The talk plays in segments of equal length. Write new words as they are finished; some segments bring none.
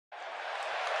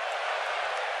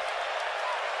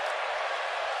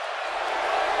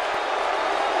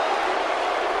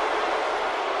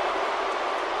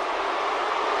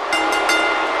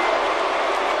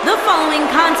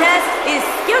contest is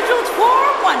scheduled for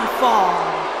one fall.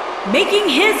 Making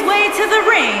his way to the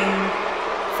ring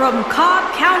from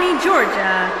Cobb County,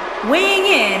 Georgia, weighing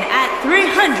in at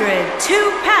 302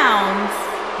 pounds,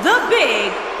 the Big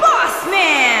Boss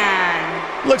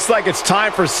Man. Looks like it's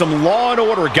time for some law and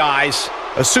order, guys.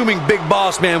 Assuming Big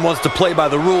Boss Man wants to play by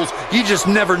the rules, you just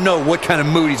never know what kind of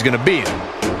mood he's going to be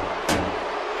in.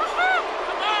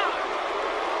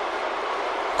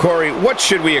 Corey, what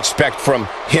should we expect from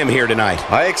him here tonight?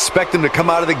 I expect him to come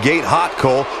out of the gate hot,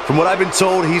 Cole. From what I've been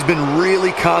told, he's been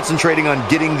really concentrating on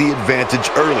getting the advantage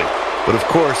early. But of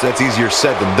course, that's easier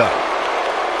said than done.